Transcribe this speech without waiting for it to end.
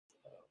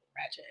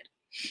ratchet.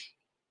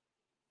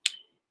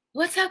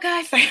 What's up,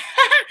 guys?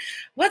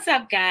 What's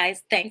up,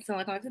 guys? Thanks and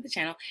welcome back to the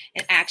channel.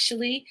 And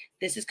actually,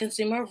 this is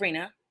Consumer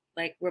Arena.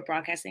 Like, we're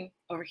broadcasting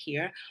over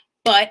here.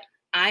 But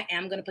I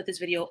am going to put this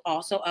video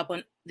also up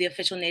on the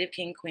official Native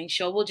King Queen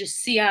show. We'll just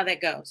see how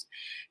that goes.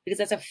 Because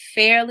that's a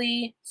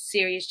fairly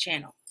serious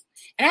channel.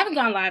 And I haven't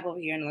gone live over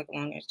here in like a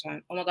long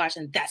time. Oh my gosh,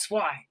 and that's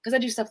why. Because I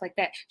do stuff like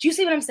that. Do you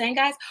see what I'm saying,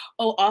 guys?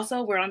 Oh,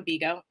 also, we're on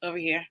Bigo over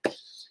here.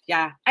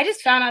 Yeah, I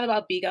just found out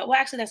about Bigo. Well,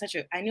 actually, that's not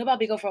true. I knew about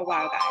Bigo for a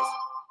while, guys.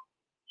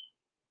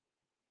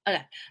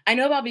 Okay, I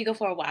know about Bigo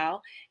for a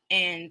while,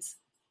 and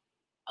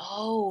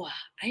oh,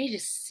 I need to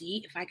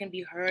see if I can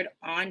be heard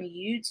on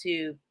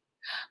YouTube.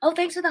 Oh,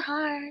 thanks for the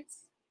hearts.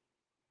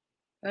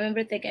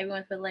 Remember, thank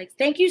everyone for the likes.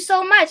 Thank you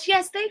so much.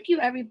 Yes, thank you,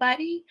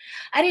 everybody.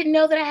 I didn't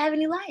know that I have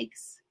any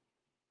likes.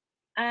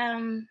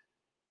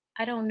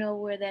 I don't know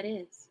where that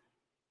is.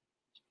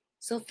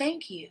 So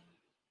thank you.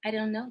 I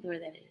don't know where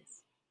that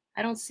is.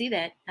 I don't see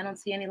that. I don't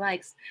see any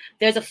likes.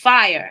 There's a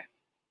fire.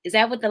 Is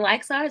that what the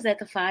likes are? Is that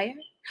the fire?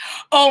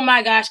 Oh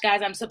my gosh,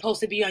 guys, I'm supposed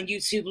to be on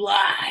YouTube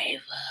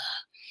live.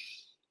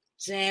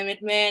 Damn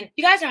it, man.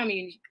 You guys know I'm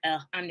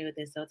new at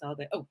this, so it's all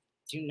good. Oh,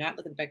 do not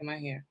look at the back of my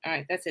hair. All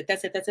right, that's it.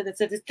 That's it. That's it.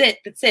 That's it. That's it.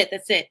 That's it.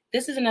 That's it.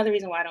 This is another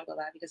reason why I don't go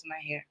live, because of my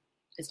hair.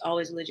 It's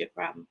always a legit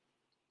problem.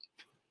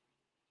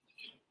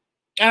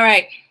 All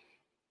right.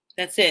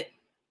 That's it.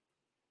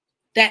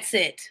 That's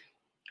it.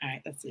 All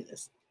right, let's do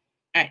this.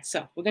 All right,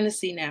 so we're gonna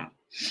see now.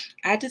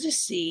 I had to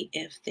just see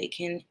if they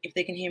can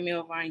hear me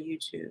over on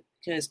YouTube,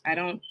 because I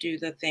don't do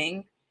the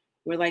thing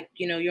where, like,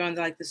 you know, you're on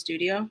like the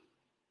studio,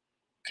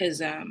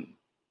 because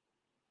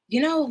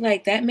you know,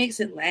 like that makes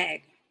it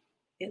lag.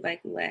 It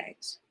like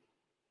lags.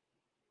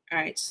 All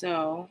right,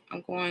 so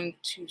I'm going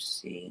to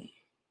see.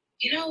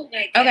 You know,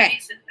 like that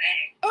makes it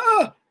lag.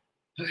 Oh,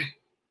 okay.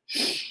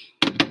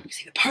 You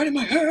see the part of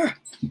my hair.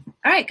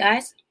 All right,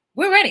 guys,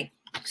 we're ready.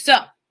 So,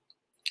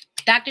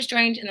 Doctor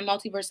Strange and the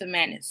Multiverse of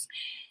Madness.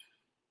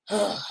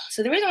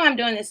 So the reason why I'm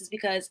doing this is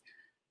because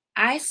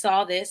I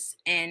saw this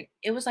and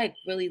it was like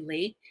really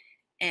late,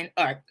 and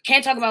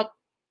can't talk about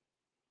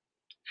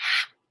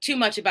too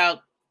much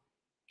about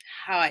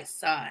how I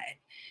saw it.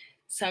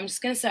 So I'm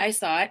just gonna say I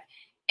saw it,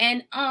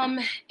 and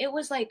it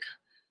was like,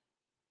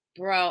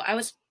 bro, I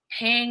was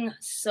paying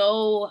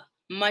so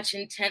much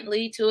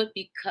intently to it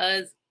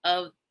because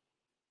of,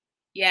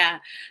 yeah.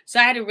 So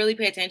I had to really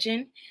pay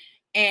attention,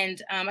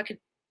 and I could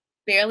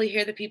barely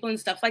hear the people and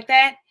stuff like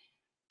that.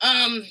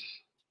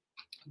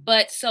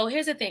 But so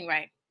here's the thing,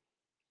 right?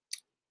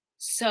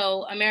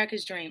 So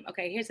America's Dream.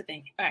 Okay, here's the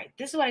thing. All right,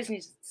 this is what I just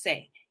need to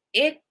say.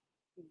 It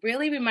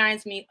really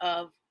reminds me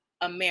of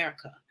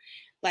America,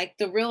 like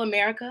the real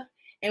America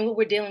and what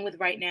we're dealing with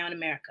right now in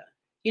America.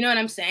 You know what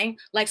I'm saying?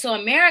 Like, so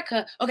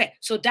America, okay,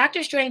 so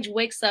Doctor Strange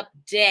wakes up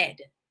dead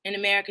in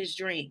America's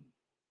Dream,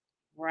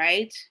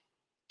 right?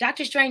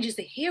 Doctor Strange is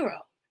the hero.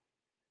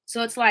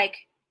 So it's like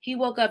he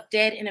woke up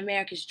dead in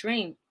America's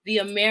Dream. The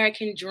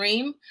American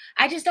dream.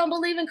 I just don't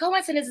believe in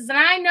coincidences. And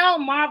I know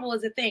Marvel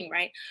is a thing,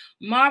 right?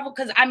 Marvel,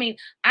 because I mean,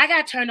 I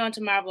got turned on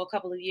to Marvel a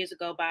couple of years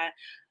ago by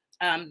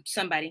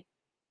somebody.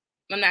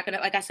 I'm not going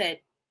to, like I said,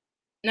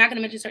 not going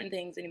to mention certain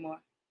things anymore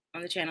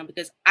on the channel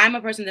because I'm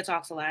a person that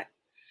talks a lot.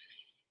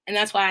 And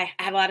that's why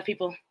I have a lot of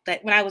people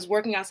that when I was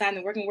working outside in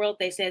the working world,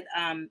 they said,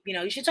 you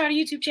know, you should start a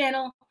YouTube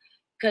channel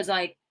because,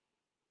 like,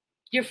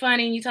 you're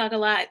funny and you talk a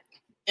lot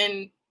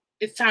and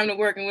it's time to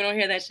work and we don't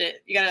hear that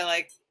shit. You got to,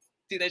 like,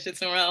 do that shit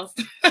somewhere else.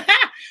 I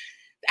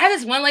had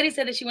this one lady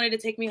said that she wanted to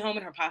take me home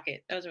in her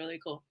pocket. That was really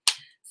cool.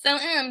 So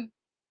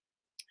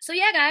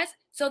yeah, guys.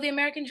 So the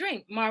American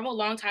Dream, Marvel,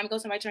 long time ago,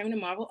 somebody turned me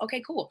to Marvel.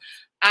 Okay, cool.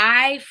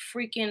 I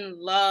freaking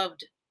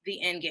loved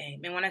the end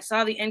game. And when I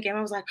saw the end game,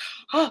 I was like,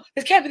 oh,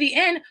 this can't be the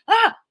end.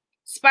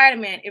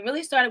 Spider-Man. It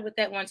really started with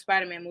that one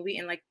Spider-Man movie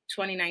in like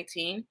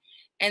 2019.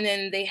 And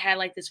then they had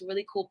like this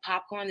really cool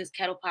popcorn, this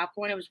kettle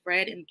popcorn. It was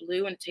red and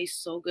blue and it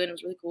tastes so good. It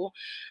was really cool.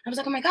 I was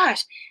like, oh my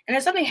gosh. And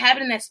then something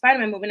happened in that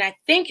Spider-Man movie. And I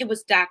think it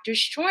was Doctor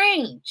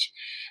Strange.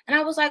 And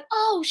I was like,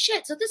 oh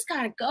shit. So this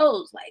kind of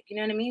goes like, you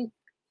know what I mean?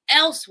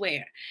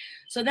 Elsewhere.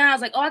 So then I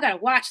was like, oh, I got to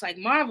watch like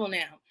Marvel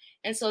now.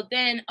 And so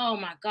then, oh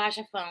my gosh,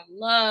 I fell in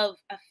love.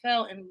 I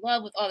fell in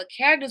love with all the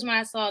characters when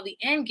I saw the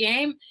end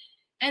game.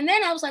 And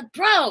then I was like,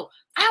 bro,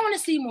 I want to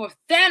see more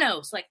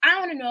Thanos. Like, I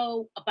want to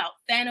know about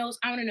Thanos.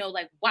 I want to know,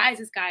 like, why is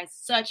this guy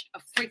such a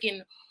freaking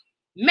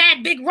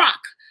mad big rock?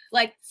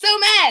 Like, so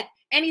mad.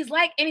 And he's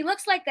like, and he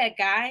looks like that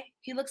guy.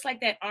 He looks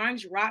like that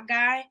orange rock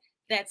guy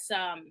that's,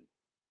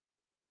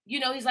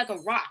 you know, he's like a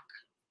rock.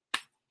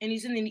 And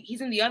he's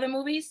in the other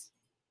movies.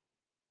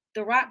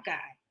 The rock guy.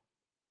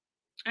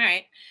 All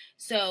right.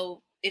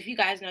 So if you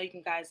guys know,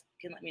 guys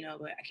can let me know,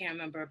 but I can't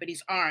remember. But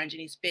he's orange and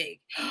he's big.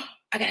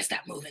 I got to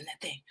stop moving that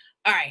thing.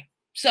 All right.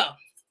 So, all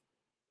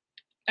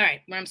right.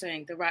 What I'm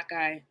saying, the rock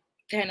guy,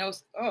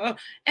 Thanos.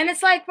 And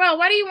it's like, bro,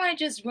 why do you want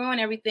to just ruin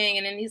everything?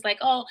 And then he's like,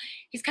 oh,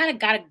 he's kind of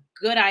got a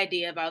good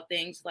idea about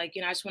things. Like,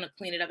 you know, I just want to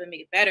clean it up and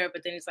make it better.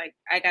 But then he's like,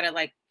 I got to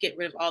like get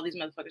rid of all these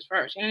motherfuckers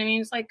first. You know what I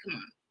mean? It's like, come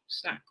on.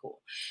 It's not cool.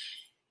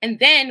 And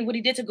then what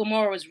he did to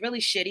Gamora was really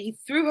shitty. He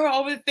threw her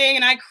over the thing,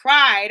 and I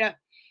cried.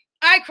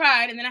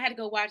 And then I had to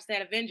go watch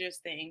that Avengers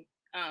thing,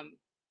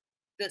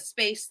 the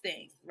space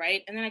thing,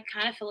 right? And then I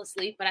kind of fell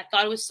asleep, but I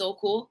thought it was so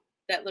cool,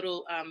 that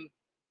little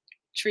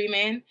tree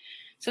man.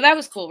 So that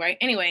was cool, right?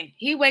 Anyway,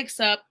 he wakes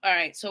up. All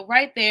right, so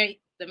right there,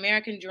 the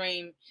American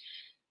dream,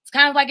 it's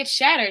kind of like it's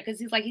shattered because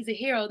he's a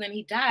hero. Then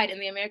he died in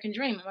the American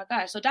dream. Oh my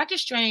gosh. So Doctor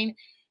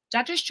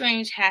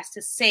Strange has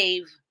to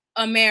save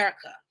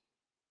America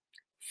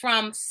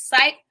from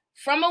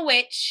a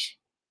witch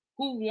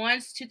who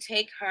wants to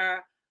take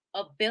her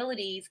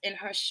abilities and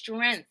her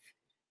strength,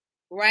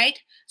 right?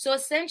 So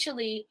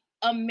essentially,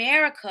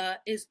 America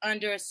is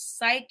under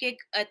psychic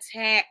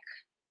attack.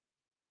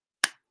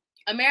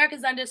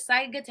 America's under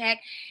psychic attack,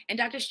 and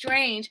Doctor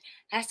Strange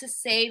has to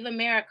save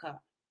America.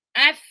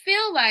 And I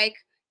feel like,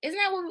 isn't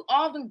that what we've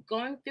all been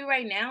going through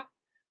right now?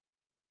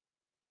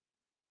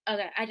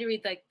 Okay, I had to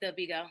read like the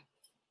Vigo.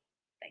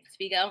 Thanks,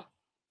 Vigo.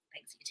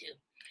 Thanks, you too.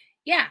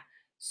 Yeah.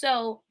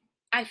 So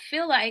I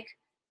feel like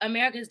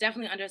America is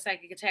definitely under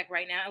psychic attack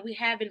right now, and we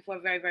have been for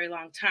a very, very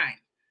long time,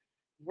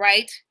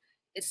 right?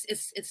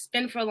 It's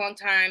been for a long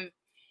time,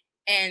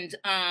 and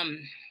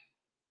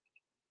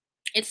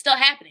it's still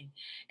happening,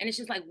 and it's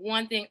just like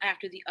one thing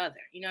after the other.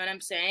 You know what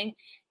I'm saying?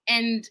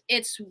 And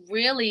it's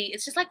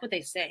just like what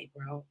they say,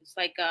 bro. It's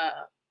like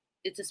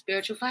it's a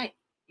spiritual fight,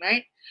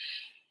 right?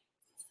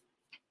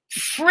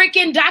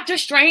 Freaking Doctor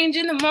Strange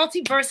in the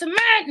Multiverse of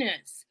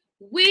Madness.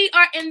 We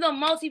are in the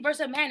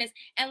Multiverse of Madness,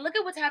 and look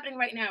at what's happening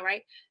right now,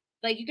 right?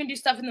 Like, you can do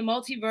stuff in the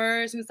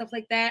multiverse and stuff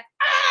like that.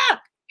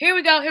 Here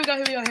we go.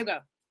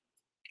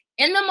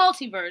 In the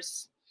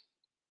multiverse,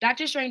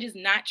 Doctor Strange is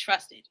not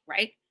trusted,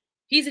 right?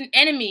 He's an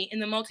enemy in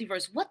the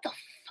multiverse. What the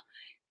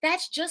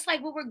That's just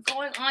like what we're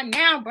going on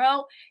now,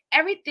 bro.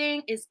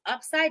 Everything is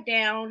upside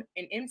down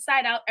and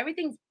inside out.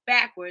 Everything's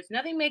backwards.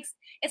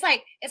 It's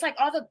like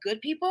all the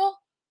good people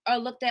are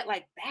looked at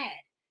like bad,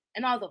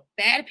 and all the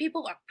bad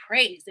people are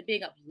praised and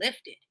being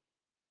uplifted.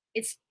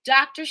 It's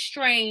Doctor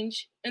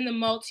Strange in the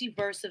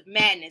Multiverse of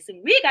Madness,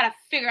 and we got to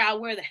figure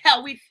out where the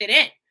hell we fit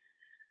in.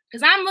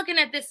 Because I'm looking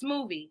at this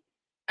movie,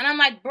 and I'm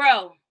like,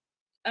 bro,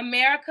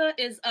 America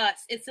is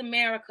us. It's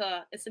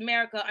America. It's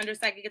America under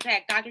psychic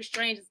attack. Doctor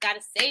Strange has got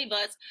to save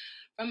us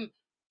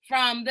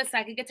from the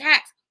psychic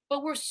attacks.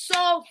 But we're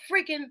so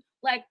freaking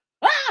like,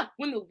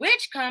 when the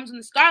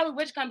Scarlet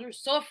Witch comes, we're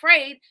so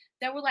afraid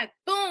that we're like,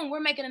 boom, we're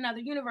making another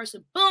universe,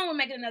 and boom, we're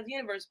making another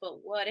universe.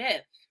 But what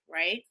if,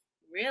 right?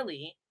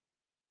 Really?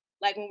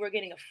 Like, when we're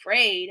getting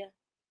afraid,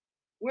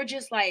 we're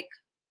just like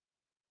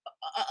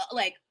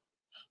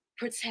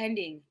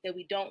pretending that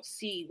we don't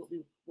see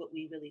what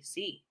we really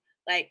see.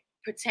 Like,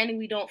 pretending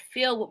we don't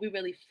feel what we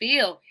really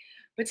feel.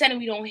 Pretending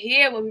we don't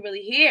hear what we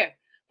really hear.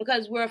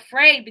 Because we're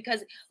afraid,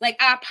 because like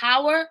our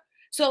power.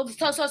 So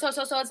it's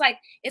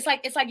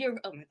like you're,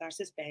 oh my gosh,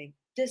 this bang.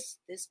 This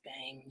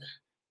bang.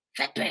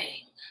 That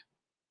bang.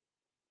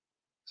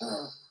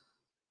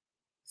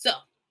 So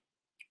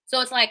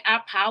it's like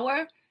our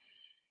power.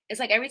 It's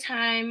like every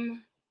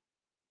time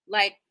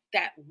like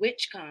that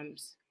witch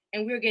comes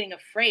and we're getting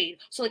afraid.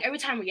 So like every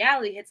time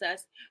reality hits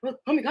us, we're like,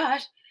 oh my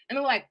gosh. And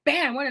we're like,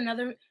 bam, we're in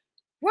another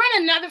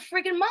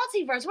freaking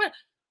multiverse. We're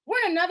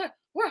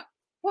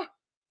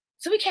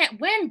so we can't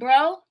win,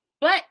 bro.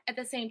 But at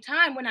the same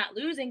time, we're not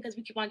losing because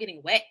we keep on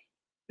getting wet.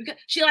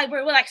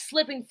 We're like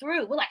slipping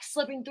through. We're like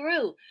slipping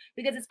through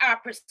because it's our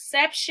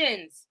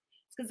perceptions.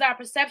 It's because our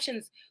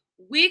perceptions.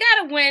 We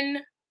gotta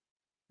win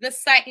the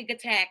psychic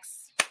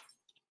attacks.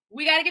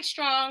 We gotta get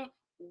strong.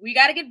 We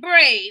gotta get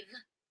brave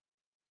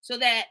so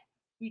that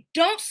we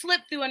don't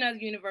slip through another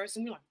universe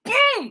and we're like,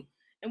 boom,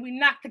 and we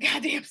knock the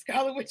goddamn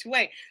Scarlet Witch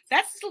away.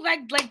 That's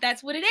like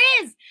that's what it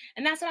is,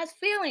 and that's what I was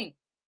feeling.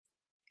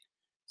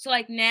 So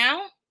like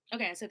now,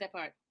 okay, I said that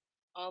part.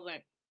 All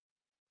right.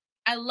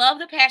 I love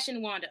the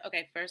passion Wanda.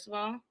 Okay, first of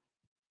all,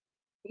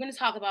 we're gonna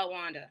talk about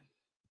Wanda.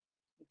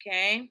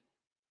 Okay,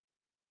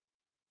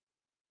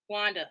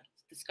 Wanda,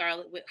 the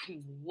Scarlet Witch.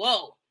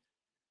 Whoa.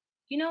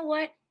 You know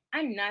what?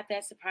 I'm not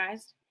that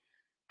surprised.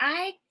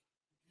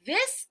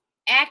 This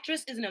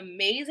actress is an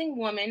amazing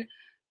woman.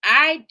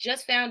 I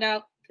just found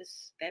out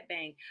that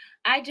bang.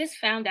 I just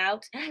found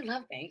out, and I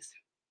love bangs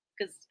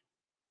because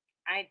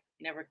I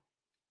never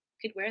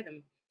could wear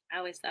them. I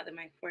always thought that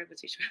my forehead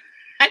was too short.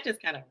 I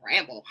just kind of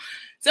ramble.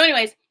 So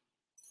anyways,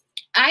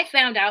 I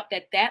found out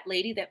that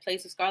lady that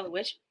plays the Scarlet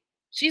Witch,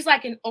 she's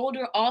like an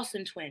older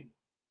Olsen twin.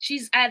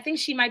 I think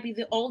she might be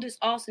the oldest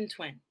Olsen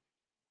twin.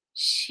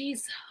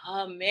 She's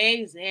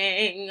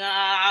amazing.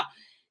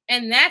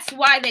 And that's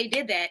why they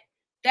did that.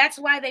 That's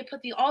why they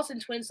put the Olsen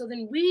twins. So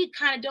then we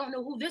kind of don't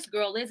know who this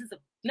girl is. It's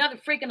another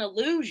freaking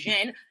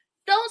illusion.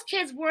 Those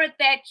kids weren't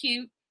that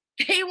cute.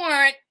 They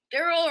weren't.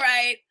 They're all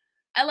right.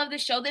 I love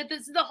this show.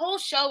 The whole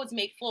show is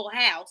made Full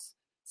House.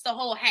 It's the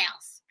whole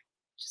house.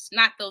 Just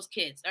not those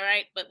kids. All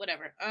right. But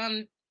whatever.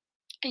 And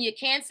you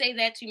can't say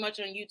that too much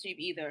on YouTube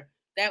either.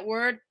 That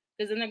word,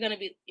 because then they're going to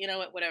be, you know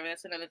what, whatever.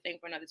 That's another thing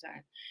for another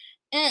time.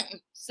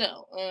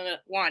 So,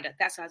 Wanda,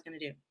 that's what I was going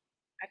to do.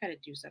 I got to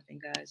do something,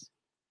 guys.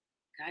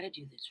 Got to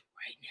do this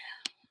right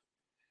now.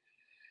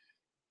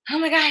 Oh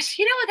my gosh.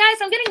 You know what,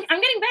 guys? I'm getting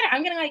better.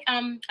 I'm getting like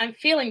I'm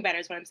feeling better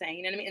is what I'm saying.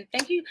 You know what I mean? And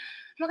thank you. Oh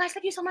my gosh,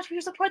 thank you so much for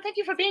your support. Thank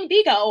you for being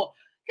Bigo.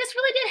 This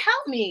really did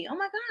help me. Oh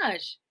my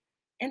gosh.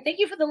 And thank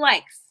you for the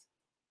likes.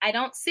 I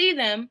don't see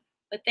them,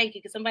 but thank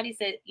you. Because somebody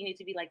said you need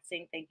to be like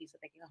saying thank you. So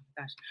thank you. Oh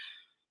my gosh.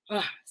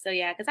 So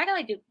yeah, because I got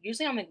like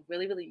usually I'm like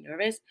really, really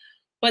nervous,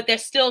 but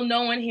there's still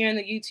no one here in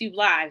the YouTube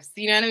lives.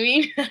 You know what I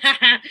mean?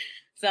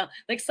 So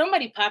like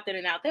somebody popped in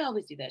and out. They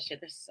always do that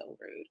shit. They're so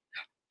rude.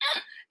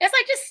 It's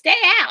like just stay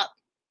out.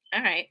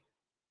 All right.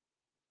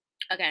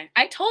 Okay.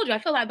 I told you I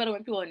feel a lot better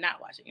when people are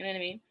not watching. You know what I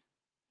mean?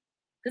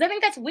 Because I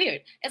think that's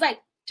weird. It's like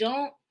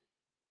don't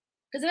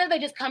because then if they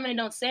just come in and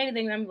don't say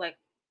anything, I'm like,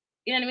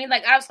 you know what I mean?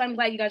 Like I'm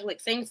glad you guys were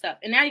like saying stuff.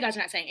 And now you guys are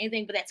not saying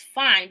anything, but that's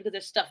fine because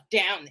there's stuff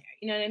down there.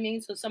 You know what I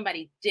mean? So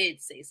somebody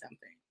did say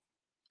something.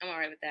 I'm all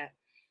right with that.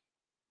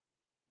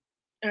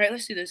 All right,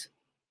 let's do this.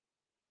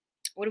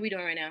 What are we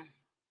doing right now?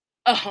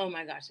 Oh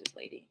my gosh, this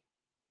lady.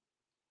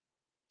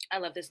 I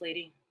love this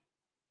lady.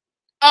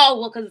 Oh,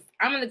 well, because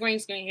I'm on the green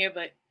screen here,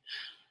 but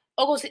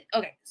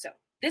okay, so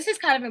this is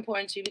kind of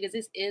important too because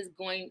this is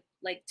going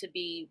like to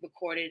be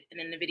recorded and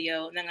in the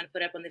video, and I'm gonna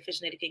put up on the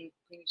Fish Lady King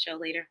show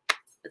later.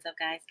 What's up,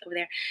 guys? Over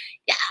there.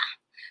 Yeah.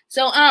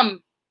 So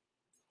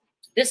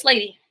this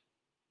lady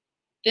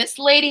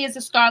is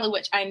the Scarlet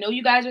Witch. I know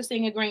you guys are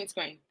seeing a green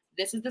screen.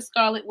 This is the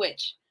Scarlet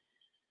Witch.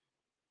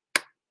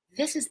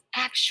 This is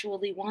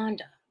actually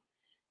Wanda.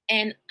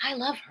 And I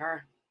love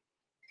her.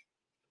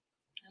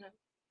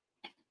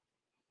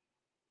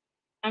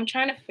 I'm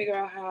trying to figure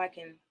out how I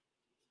can.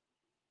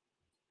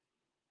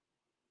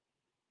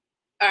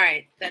 All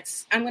right,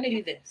 I'm going to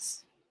do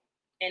this.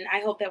 And I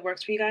hope that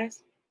works for you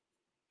guys.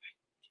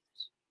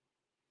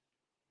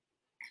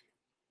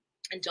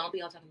 And don't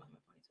be all talking about my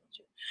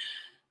ponytail.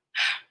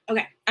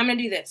 Okay, I'm going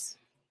to do this.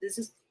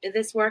 If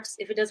this works.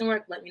 If it doesn't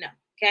work, let me know.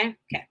 Okay?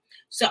 Okay.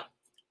 So,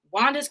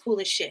 Wanda's cool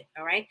as shit,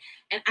 all right?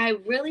 And I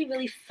really,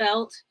 really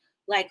felt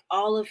like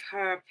all of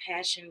her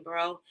passion,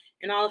 bro,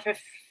 and all of her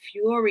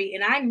fury.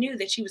 And I knew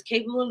that she was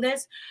capable of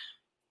this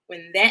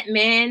when that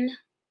man,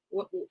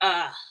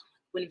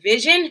 when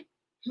Vision,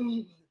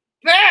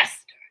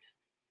 bastard,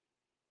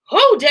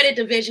 who did it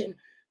to Vision?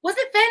 Was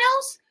it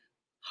Thanos?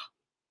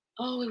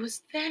 Oh, it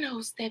was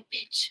Thanos, that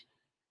bitch.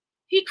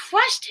 He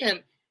crushed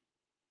him.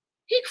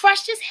 He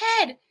crushed his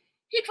head.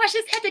 He crushed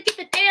his head to get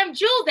the damn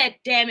jewel, that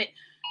damn it.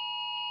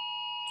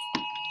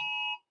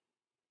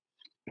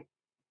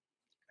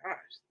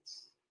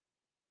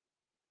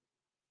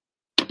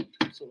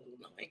 Absolutely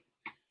annoying.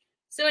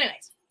 So,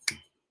 anyways,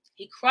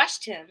 he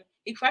crushed him.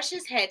 He crushed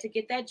his head to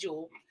get that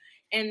jewel,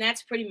 and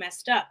that's pretty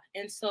messed up.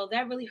 And so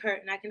that really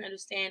hurt, and I can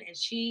understand.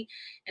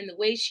 And the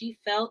way she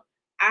felt,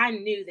 I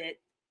knew that,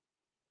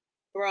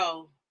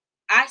 bro.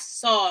 I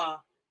saw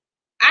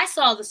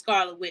the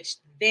Scarlet Witch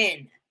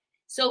then,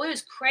 so it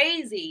was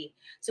crazy.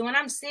 So when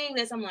I'm seeing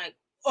this, I'm like,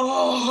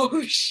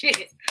 oh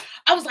shit!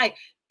 I was like,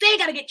 they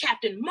gotta get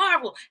Captain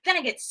Marvel. Then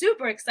I get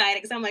super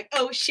excited because I'm like,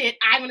 oh shit,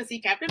 I want to see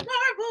Captain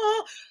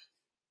Marvel.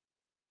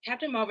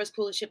 Captain Marvel's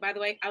cool as shit, by the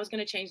way. I was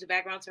gonna change the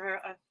background to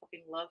her. I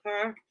fucking love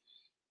her.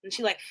 And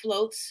she like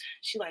floats.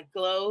 She like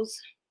glows.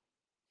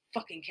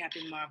 Fucking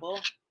Captain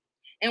Marvel.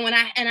 And when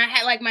I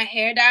had like my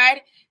hair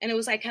dyed and it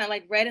was like kind of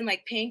like red and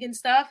like pink and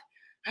stuff.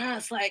 I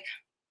was like,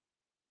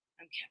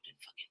 I'm Captain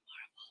fucking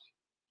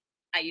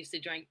Marvel. I used to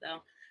drink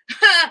though.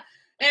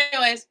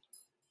 Anyways,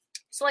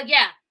 so like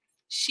yeah,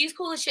 she's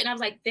cool as shit. And I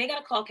was like, they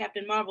gotta call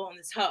Captain Marvel on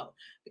this hoe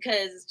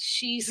because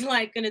she's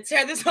like gonna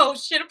tear this whole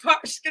shit apart.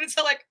 She's gonna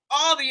tear like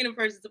all the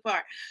universes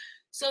apart.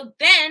 So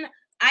then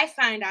I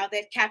find out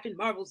that Captain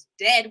Marvel's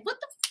dead. What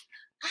the?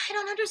 I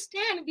don't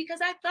understand because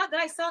I thought that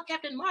I saw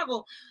Captain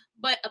Marvel,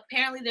 but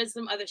apparently there's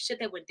some other shit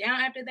that went down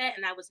after that,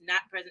 and I was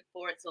not present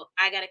for it, so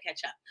I gotta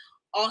catch up.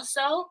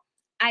 Also,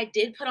 I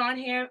did put on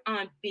here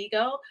on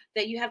Bigo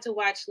that you have to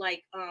watch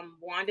like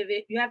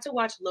WandaVision. You have to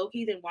watch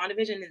Loki, then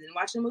WandaVision, and then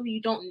watch the movie.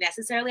 You don't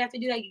necessarily have to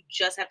do that. You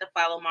just have to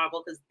follow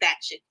Marvel because that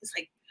shit is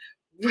like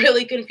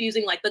really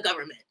confusing, like the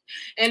government.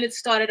 And it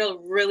started a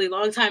really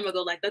long time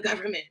ago, like the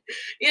government.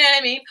 You know what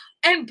I mean?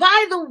 And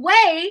by the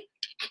way,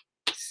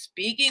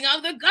 speaking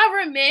of the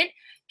government,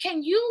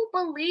 can you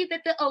believe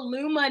that the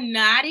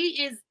Illuminati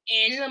is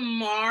in the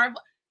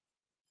Marvel?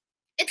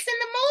 It's in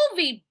the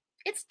movie.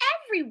 It's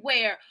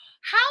everywhere.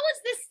 How is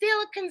this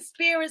still a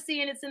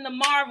conspiracy and it's in the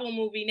Marvel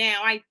movie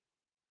now? I'm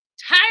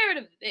tired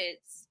of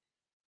this.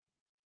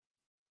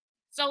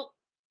 So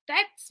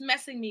that's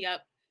messing me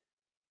up.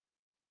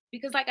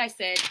 Because like I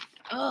said,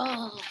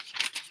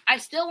 I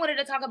still wanted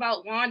to talk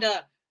about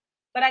Wanda,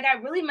 but I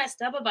got really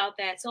messed up about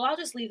that. So I'll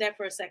just leave that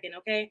for a second,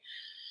 okay?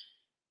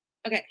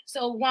 Okay,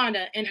 so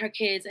Wanda and her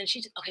kids, and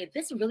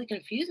this really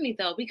confused me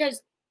though,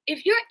 because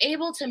if you're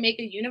able to make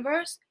a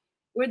universe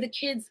where the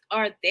kids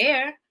are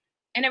there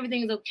and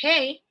everything's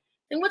okay,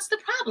 then what's the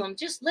problem?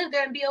 Just live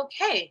there and be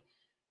okay.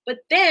 But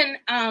then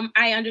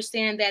I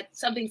understand that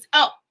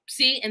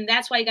and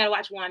that's why you gotta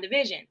watch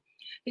WandaVision.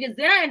 Because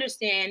then I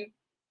understand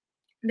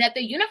that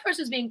the universe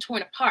is being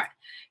torn apart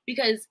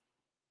because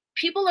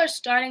people are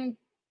starting.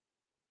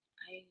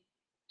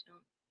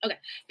 Okay.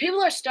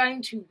 People are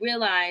starting to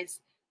realize,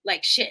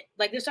 like, shit.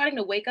 Like, they're starting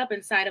to wake up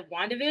inside of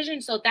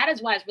WandaVision. So that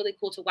is why it's really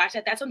cool to watch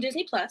that. That's on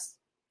Disney Plus.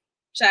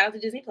 Shout out to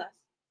Disney Plus.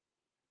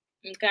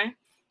 Okay.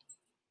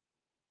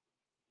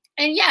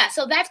 And yeah,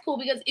 so that's cool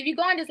because if you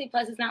go on Disney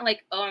Plus, it's not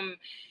like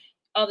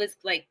all this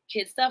like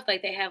kid stuff.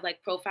 Like they have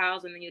like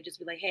profiles, and then you'll just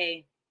be like,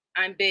 hey,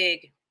 I'm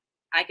big,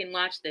 I can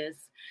watch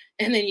this,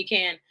 and then you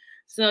can.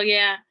 So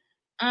yeah.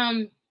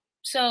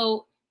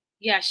 So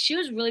yeah, she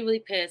was really,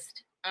 really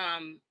pissed.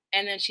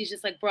 And then she's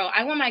just like, bro,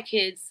 I want my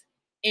kids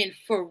in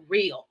for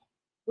real.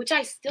 Which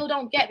I still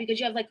don't get because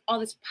you have like all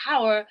this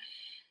power.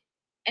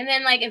 And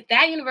then like if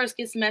that universe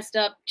gets messed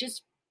up,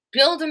 just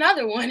build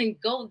another one and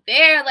go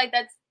there. Like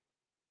that's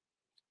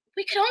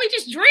we can only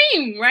just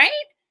dream, right?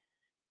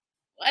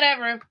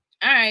 Whatever.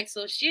 All right.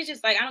 So she's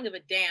just like, I don't give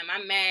a damn.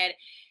 I'm mad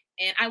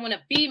and I want to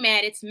be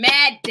mad. It's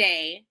Mad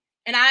Day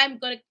and I'm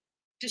going to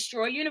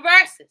destroy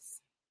universes.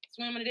 That's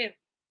what I'm going to do.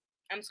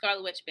 I'm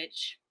Scarlet Witch,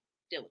 bitch.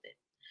 Deal with it.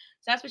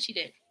 So that's what she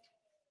did.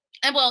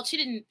 And well, she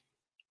didn't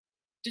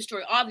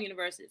destroy all the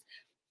universes,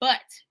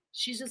 but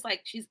she's just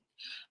like, she's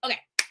okay.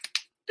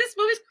 This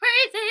movie's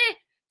crazy.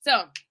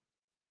 So,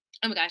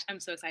 oh my gosh, I'm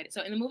so excited.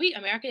 So in the movie,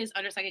 America is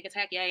under psychic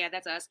attack. Yeah,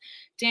 that's us.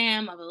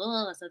 Damn, blah, blah,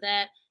 blah, so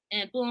that.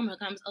 And boom, here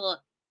comes, oh, look,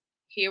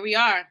 here we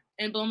are.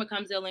 And boom, here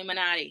comes the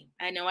Illuminati.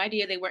 I had no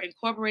idea they were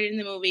incorporated in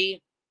the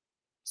movie.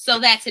 So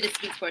that's it. It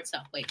speaks for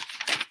itself. Wait,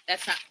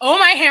 that's not. Oh,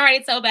 my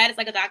handwriting's so bad. It's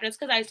like a doctor. It's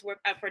because I used to work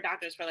for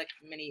doctors for like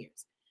many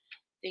years.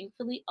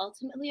 Thankfully,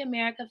 ultimately,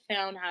 America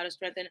found how to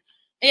strengthen.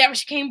 Yeah,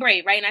 she became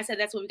brave, right? And I said,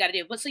 that's what we got to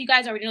do. But so you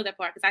guys already know that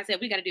part because I said,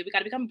 we got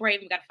to become brave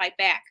and we got to fight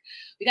back.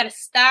 We got to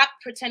stop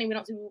pretending we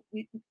don't do,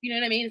 you know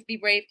what I mean? It's be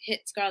brave,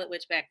 hit Scarlet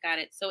Witch back. Got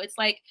it. So it's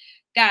like,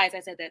 guys, I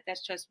said that.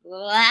 That's just,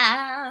 all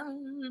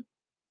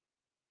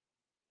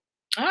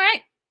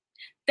right.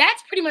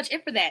 That's pretty much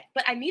it for that.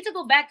 But I need to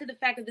go back to the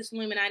fact of this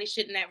Illuminati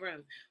shit in that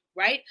room,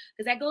 right?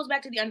 Because that goes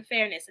back to the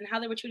unfairness and how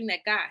they were treating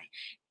that guy,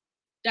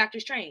 Doctor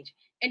Strange.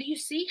 And do you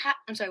see how,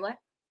 I'm sorry, what?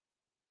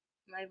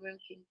 My room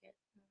can get.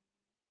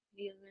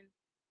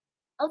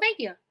 Oh, thank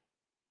you.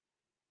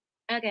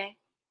 Okay,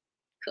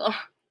 cool.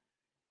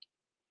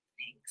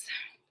 Thanks.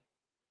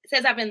 It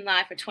says I've been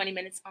live for 20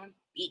 minutes on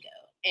Bigo,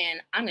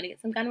 and I'm gonna get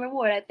some kind of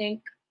reward, I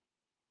think,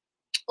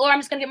 or I'm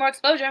just gonna get more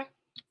exposure.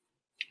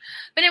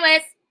 But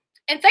anyways,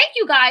 and thank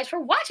you guys for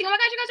watching. Oh my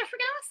god, you guys are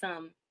freaking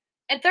awesome.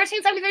 And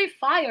 1373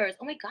 fires.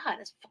 Oh my god,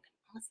 that's fucking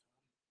awesome.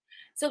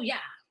 So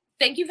yeah,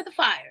 thank you for the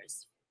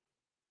fires.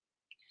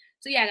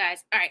 So yeah,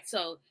 guys. All right,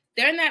 so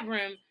they're in that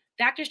room.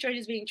 Doctor Strange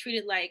is being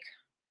treated like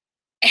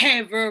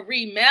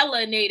every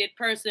melanated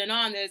person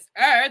on this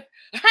earth.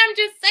 I'm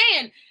just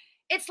saying,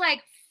 it's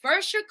like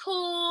first you're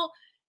cool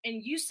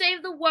and you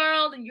save the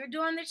world and you're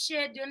doing the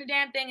shit, doing the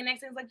damn thing, and next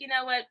thing's like, you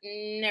know what?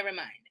 Never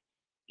mind.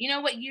 You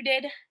know what you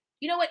did?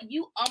 You know what?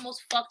 You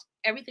almost fucked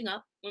everything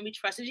up when we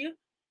trusted you,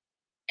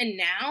 and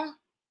now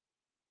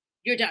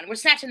you're done. We're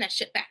snatching that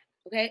shit back,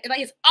 okay?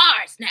 Like it's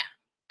ours now.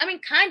 I mean,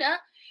 kinda,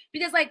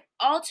 because like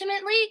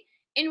ultimately,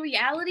 in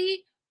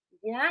reality,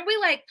 weren't we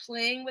like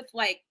playing with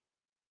like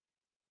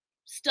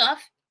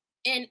stuff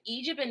in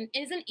Egypt, and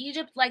isn't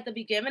Egypt like the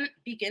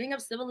beginning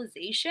of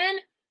civilization?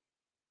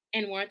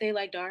 And weren't they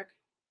like dark?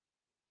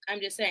 I'm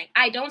just saying.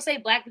 I don't say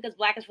black because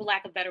black is for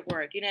lack of a better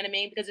word. You know what I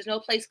mean? Because there's no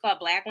place called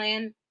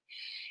Blackland.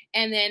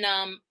 And then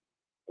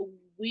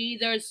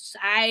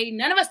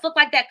none of us look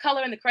like that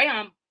color in the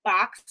crayon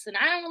box, and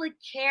I don't really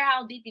care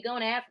how deep you go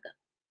in Africa.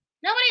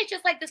 Nobody's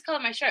just like this color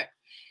of my shirt.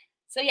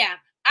 So yeah,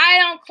 I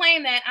don't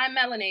claim that I'm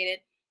melanated,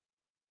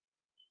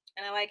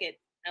 and I like it.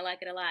 I like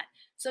it a lot.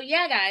 So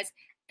yeah, guys,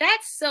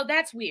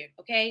 that's weird,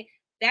 okay?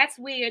 That's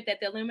weird that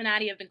the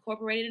Illuminati have been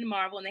incorporated in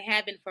Marvel, and they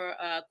have been for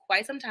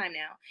quite some time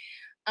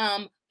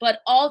now.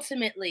 But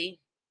ultimately,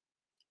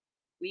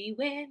 we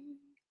win.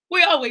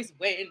 We always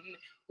win.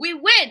 We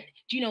win.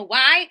 Do you know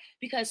why?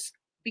 Because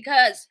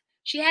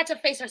she had to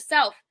face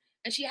herself,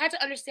 and she had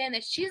to understand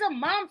that she's a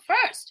mom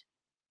first.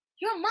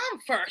 You're a mom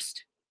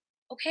first,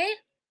 okay?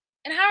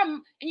 And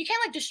you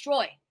can't like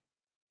destroy.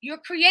 You're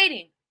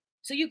creating.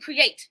 So you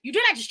create. You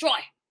do not destroy.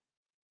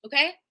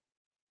 Okay?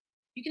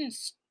 You can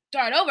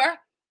start over,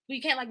 but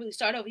you can't like really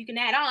start over. You can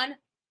add on.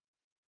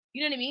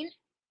 You know what I mean?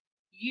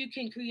 You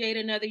can create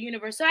another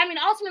universe. So I mean,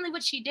 ultimately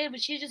what she did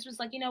was she just was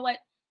like, you know what?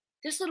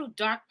 This little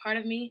dark part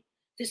of me,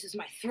 this is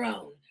my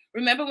throne.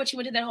 Remember when she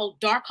went to that whole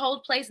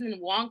Darkhold place and then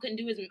Wong couldn't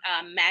do his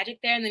magic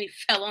there and then he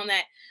fell on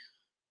that.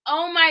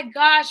 Oh my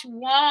gosh,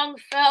 Wong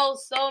fell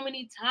so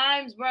many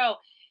times, bro.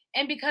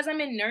 And because I'm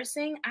in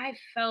nursing, I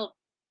felt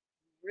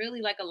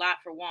really like a lot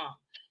for Wong.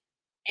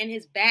 And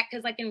his back,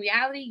 because like in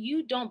reality,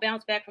 you don't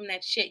bounce back from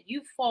that shit.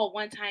 You fall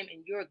one time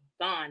and you're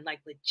gone, like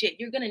legit.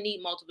 You're gonna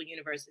need multiple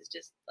universes,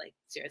 just like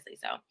seriously.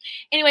 So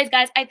anyways,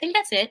 guys, I think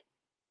that's it.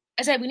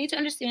 I said we need to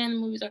understand the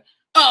movies are,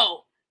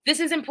 oh, this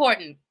is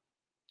important.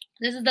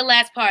 This is the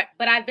last part,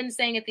 but I've been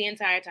saying it the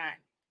entire time.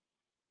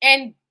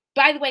 And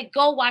by the way,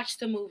 go watch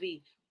the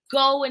movie.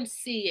 Go and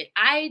see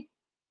it.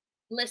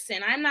 Listen,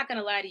 I'm not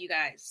gonna lie to you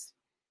guys.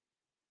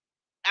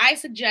 I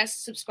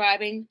suggest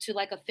subscribing to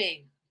like a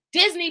thing.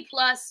 Disney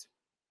Plus,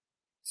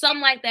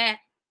 something like that.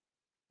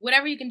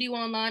 whatever you can do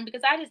online,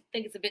 because I just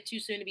think it's a bit too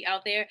soon to be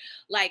out there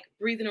like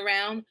breathing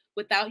around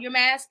without your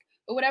mask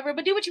or whatever.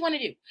 But do what you want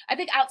to do. I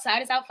think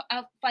outside is out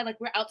like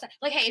we're outside.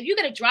 Like, hey, if you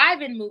get a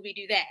drive-in movie,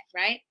 do that,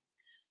 right?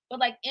 But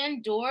like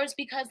indoors,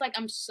 because like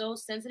I'm so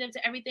sensitive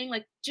to everything.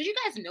 Like, did you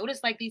guys notice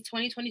like these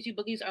 2022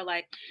 boogies are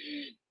like,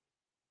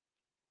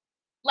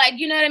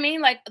 you know what I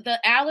mean? Like the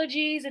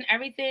allergies and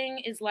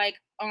everything is like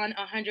on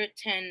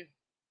 110,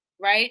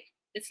 right?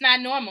 It's not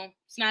normal.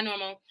 It's not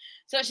normal.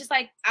 So it's just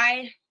like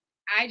I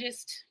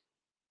just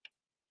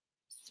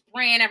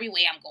spraying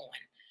everywhere I'm going.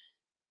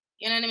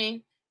 You know what I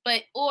mean?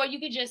 But or you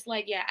could just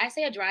like, yeah, I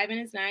say a drive-in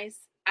is nice.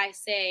 I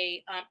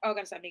say, oh, I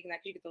gotta stop making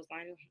that. You get those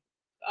lines.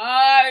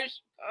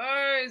 Gosh,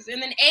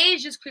 and then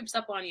age just creeps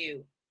up on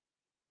you.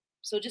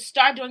 So just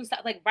start doing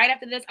stuff like right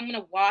after this. I'm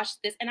gonna wash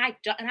this, and I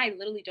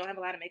literally don't have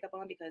a lot of makeup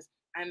on because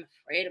I'm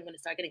afraid I'm gonna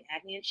start getting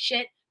acne and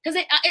shit. Because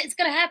it's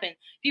gonna happen.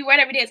 If you wear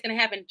it every day, it's gonna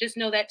happen. Just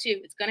know that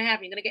too. It's gonna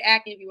happen. You're gonna get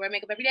acne if you wear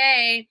makeup every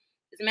day.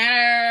 Doesn't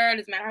matter.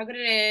 Doesn't matter how good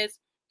it is. It's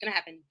gonna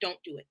happen.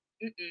 Don't do it.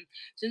 As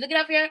soon as I get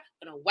up here,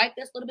 I'm gonna wipe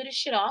this little bit of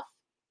shit off.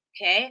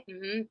 Okay.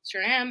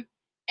 Sure am.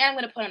 And I'm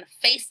gonna put on a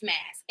face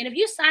mask. And if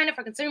you sign up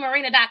for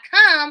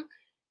consumerarena.com,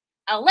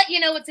 I'll let you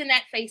know what's in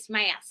that face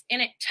mask.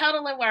 And it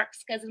totally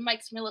works because it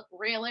makes me look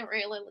really,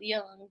 really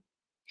young.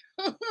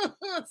 So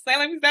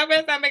let me stop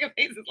making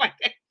faces like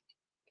that.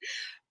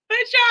 But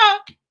y'all,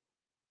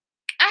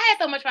 I had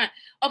so much fun.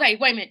 Okay,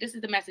 wait a minute. This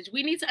is the message.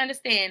 We need to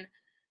understand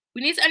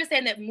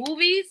that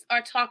movies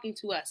are talking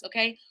to us,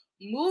 okay?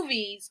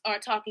 Movies are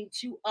talking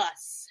to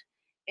us.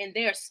 And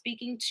they are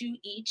speaking to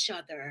each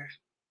other.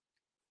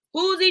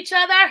 Who's each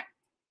other?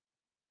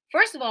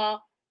 First of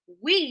all,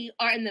 we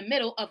are in the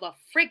middle of a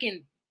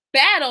freaking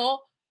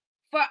battle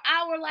for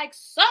our like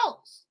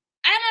souls.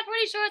 I'm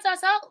pretty sure it's our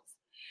souls.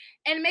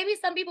 And maybe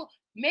some people,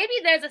 maybe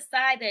there's a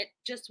side that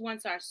just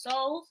wants our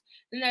souls,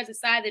 then there's a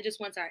side that just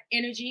wants our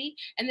energy,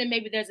 and then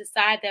maybe there's a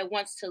side that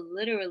wants to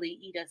literally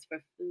eat us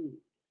for food.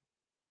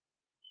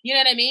 You know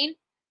what I mean?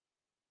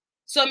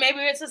 So maybe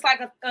it's just like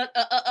a you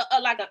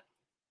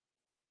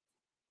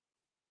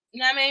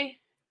know what I mean?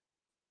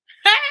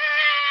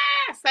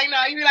 Say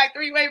no, you be like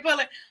three-way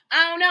pulling.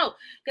 I don't know,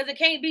 because it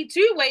can't be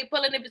two-way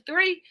pulling if it's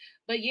three.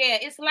 But yeah,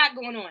 it's a lot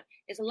going on.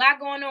 It's a lot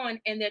going on,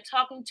 and they're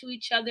talking to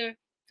each other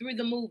through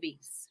the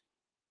movies.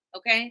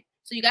 Okay?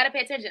 So you got to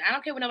pay attention. I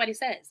don't care what nobody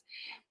says.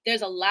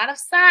 There's a lot of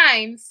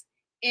signs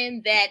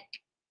in that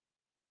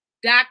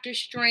Doctor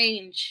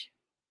Strange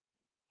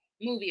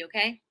movie,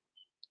 okay?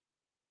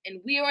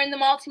 And we are in the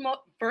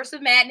multiverse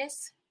of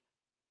madness.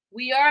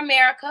 We are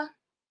America,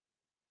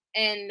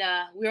 and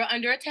we are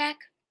under attack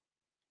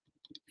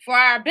for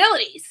our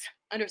abilities,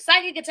 under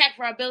psychic attack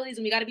for our abilities,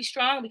 and we got to be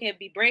strong. We can't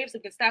be brave, so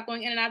we can stop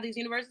going in and out of these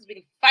universes. We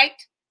can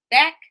fight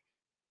back.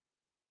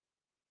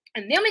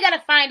 And then we got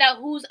to find out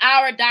who's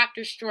our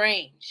Doctor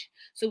Strange,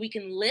 so we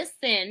can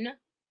listen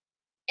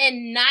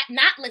and not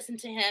listen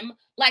to him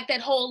like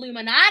that whole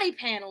Illuminati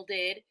panel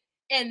did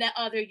in the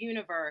other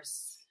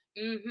universe.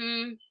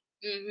 Bye-bye.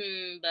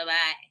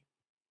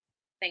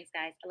 Thanks,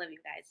 guys. I love you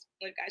guys.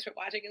 Thank you guys for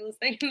watching and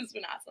listening. It's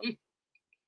been awesome.